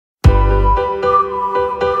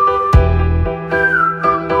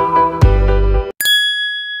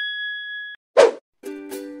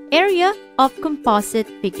area of composite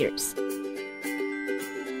figures.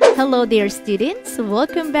 Hello there students,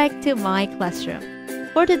 welcome back to my classroom.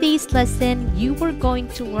 For today's lesson, you are going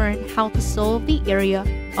to learn how to solve the area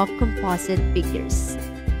of composite figures.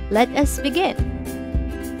 Let us begin.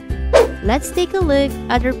 Let's take a look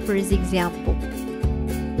at our first example.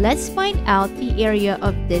 Let's find out the area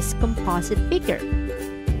of this composite figure.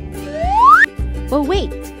 But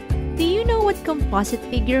wait, do you know what composite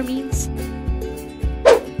figure means?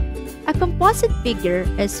 A composite figure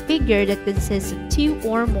is a figure that consists of two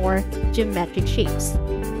or more geometric shapes.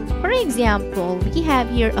 For example, we have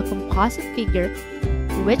here a composite figure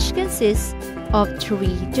which consists of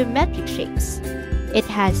three geometric shapes. It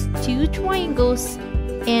has two triangles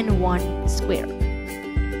and one square.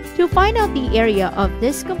 To find out the area of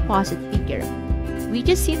this composite figure, we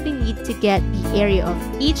just simply need to get the area of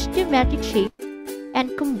each geometric shape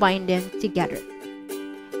and combine them together.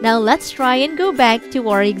 Now let's try and go back to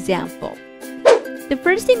our example. The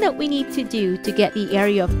first thing that we need to do to get the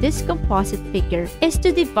area of this composite figure is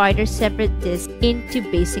to divide or separate this into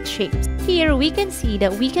basic shapes. Here we can see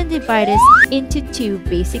that we can divide this into two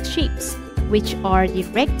basic shapes, which are the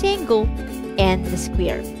rectangle and the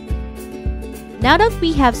square. Now that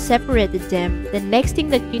we have separated them, the next thing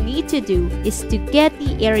that you need to do is to get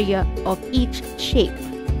the area of each shape.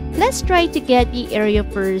 Let's try to get the area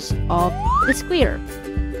first of the square.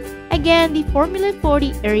 Again, the formula for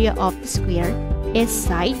the area of the square is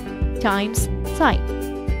side times side.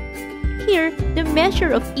 Here, the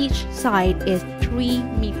measure of each side is 3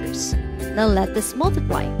 meters. Now let us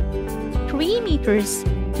multiply. 3 meters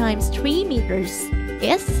times 3 meters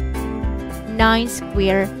is 9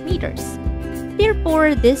 square meters.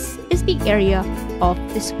 Therefore, this is the area of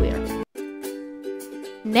the square.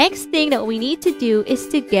 Next thing that we need to do is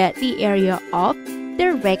to get the area of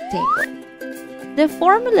the rectangle. The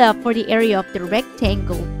formula for the area of the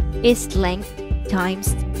rectangle is length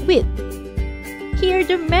times width. Here,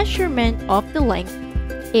 the measurement of the length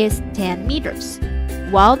is 10 meters,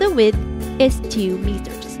 while the width is 2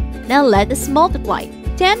 meters. Now let us multiply.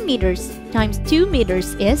 10 meters times 2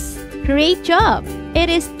 meters is, great job! It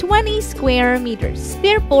is 20 square meters.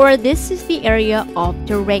 Therefore, this is the area of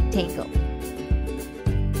the rectangle.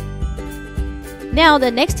 Now,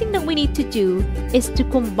 the next thing that we need to do is to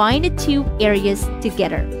combine the two areas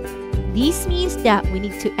together. This means that we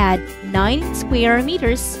need to add 9 square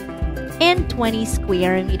meters and 20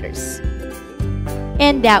 square meters.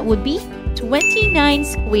 And that would be 29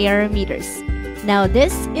 square meters. Now,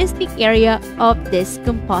 this is the area of this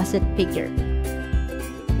composite figure.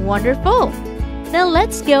 Wonderful! Now,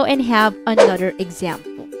 let's go and have another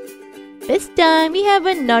example. This time, we have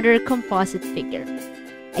another composite figure.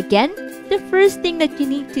 Again, the first thing that you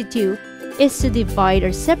need to do is to divide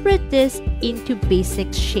or separate this into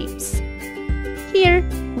basic shapes. Here,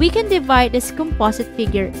 we can divide this composite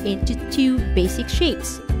figure into two basic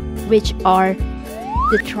shapes, which are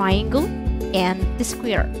the triangle and the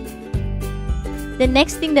square. The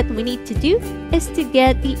next thing that we need to do is to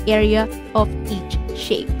get the area of each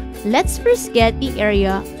shape. Let's first get the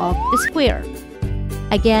area of the square.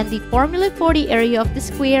 Again, the formula for the area of the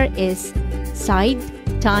square is side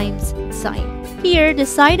times side. Here, the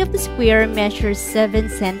side of the square measures 7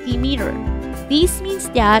 centimeters. This means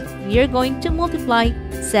that we are going to multiply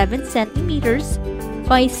 7 centimeters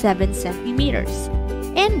by 7 centimeters.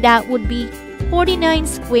 And that would be 49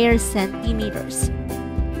 square centimeters.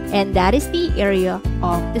 And that is the area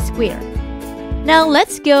of the square. Now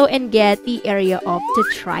let's go and get the area of the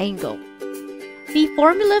triangle. The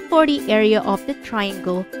formula for the area of the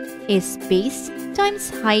triangle is base times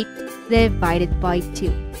height divided by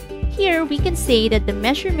 2. Here, we can say that the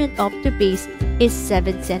measurement of the base is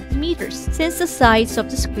 7 centimeters since the sides of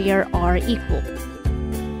the square are equal.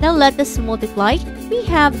 Now let us multiply. We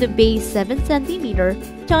have the base 7 centimeters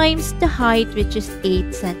times the height, which is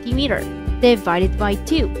 8 centimeters, divided by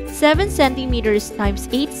 2. 7 centimeters times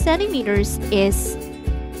 8 centimeters is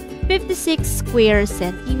 56 square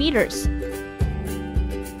centimeters.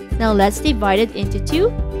 Now let's divide it into 2,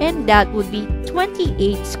 and that would be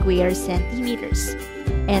 28 square centimeters.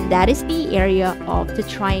 And that is the area of the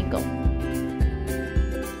triangle.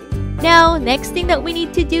 Now, next thing that we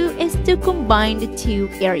need to do is to combine the two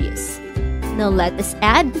areas. Now let us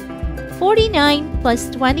add. 49 plus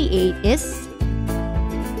 28 is,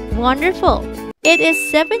 wonderful! It is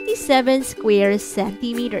 77 square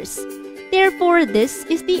centimeters. Therefore, this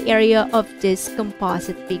is the area of this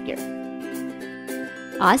composite figure.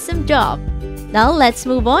 Awesome job! Now let's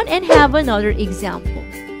move on and have another example.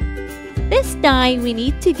 This time, we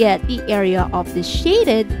need to get the area of the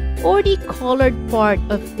shaded or the colored part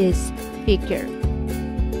of this figure.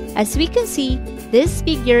 As we can see, this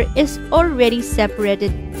figure is already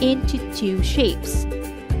separated into two shapes.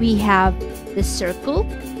 We have the circle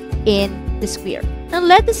and the square. Now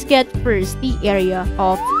let us get first the area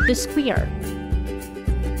of the square.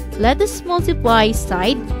 Let us multiply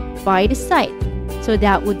side by the side. So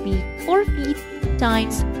that would be 4 feet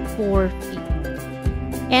times 4 feet.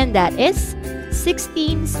 And that is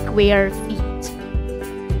 16 square feet.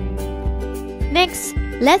 Next,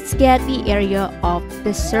 let's get the area of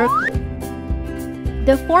the circle.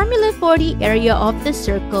 The formula for the area of the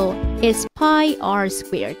circle is pi r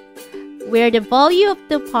squared, where the value of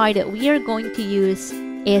the pi that we are going to use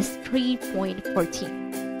is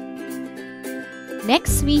 3.14.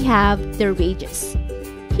 Next, we have the radius.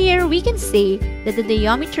 Here, we can say that the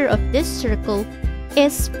diameter of this circle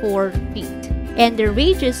is 4 feet, and the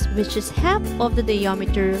radius, which is half of the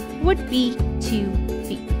diameter, would be 2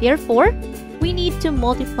 feet. Therefore, we need to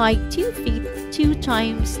multiply 2 feet 2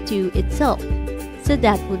 times 2 itself. So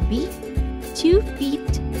that would be 2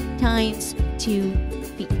 feet times 2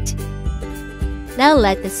 feet. Now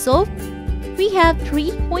let us solve. We have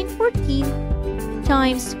 3.14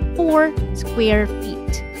 times 4 square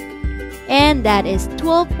feet. And that is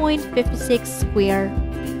 12.56 square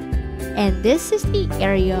feet. And this is the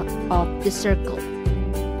area of the circle.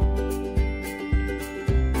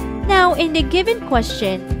 Now in the given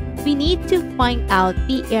question, we need to find out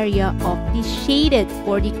the area of the shaded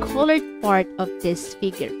or the colored part of this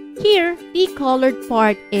figure. Here, the colored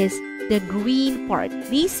part is the green part.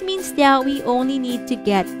 This means that we only need to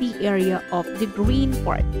get the area of the green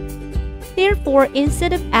part. Therefore,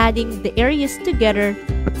 instead of adding the areas together,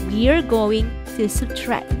 we are going to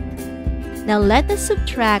subtract. Now let us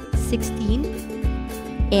subtract 16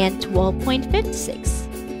 and 12.56.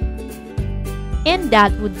 And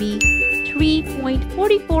that would be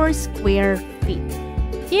 3.44 square feet.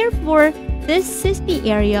 Therefore, this is the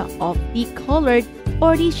area of the colored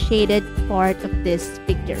or the shaded part of this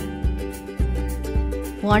figure.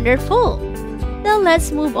 Wonderful! Now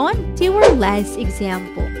let's move on to our last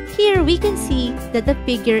example. Here we can see that the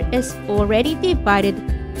figure is already divided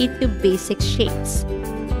into basic shapes.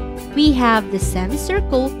 We have the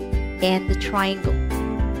semicircle and the triangle.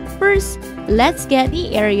 First, let's get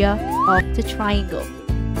the area of the triangle.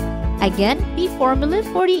 Again, the formula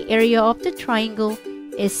for the area of the triangle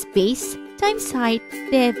is base times height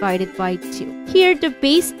divided by 2. Here, the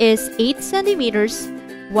base is 8 centimeters,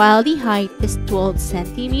 while the height is 12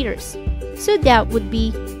 centimeters. So that would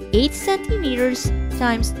be 8 centimeters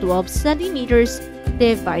times 12 centimeters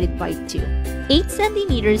divided by 2. 8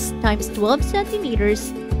 centimeters times 12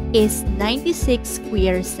 centimeters is 96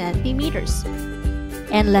 square centimeters.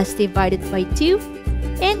 And let's divide it by 2,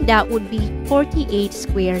 and that would be 48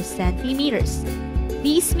 square centimeters.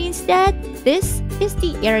 This means that this is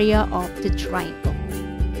the area of the triangle.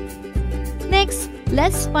 Next,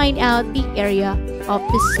 let's find out the area of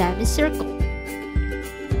the semicircle.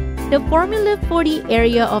 The formula for the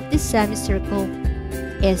area of the semicircle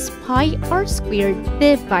is pi r squared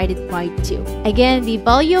divided by 2. Again, the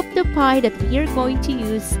value of the pi that we are going to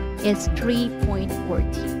use is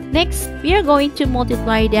 3.14. Next, we are going to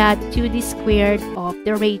multiply that to the squared of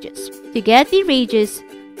the radius. To get the radius,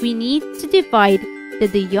 we need to divide the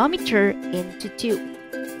diameter into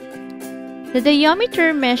 2. The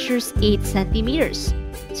diameter measures 8 centimeters.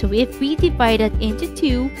 So if we divide it into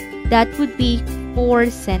 2, that would be 4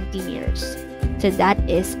 centimeters. So that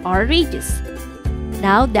is our radius.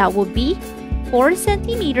 Now that would be 4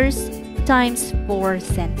 centimeters times 4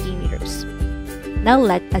 centimeters. Now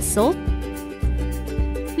let us solve.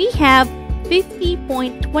 We have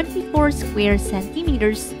 50.24 square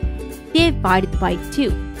centimeters divided by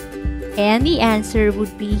 2. And the answer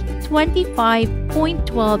would be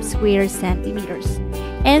 25.12 square centimeters.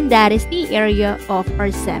 And that is the area of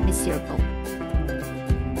our semicircle.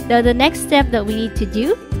 Now the next step that we need to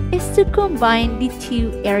do is to combine the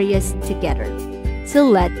two areas together. So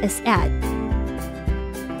let us add.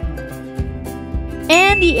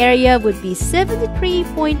 And the area would be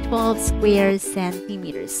 73.12 square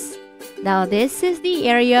centimeters. Now this is the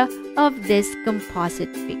area of this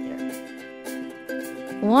composite figure.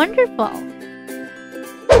 Wonderful!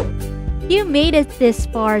 You made it this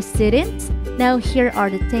far, students. Now here are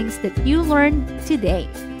the things that you learned today.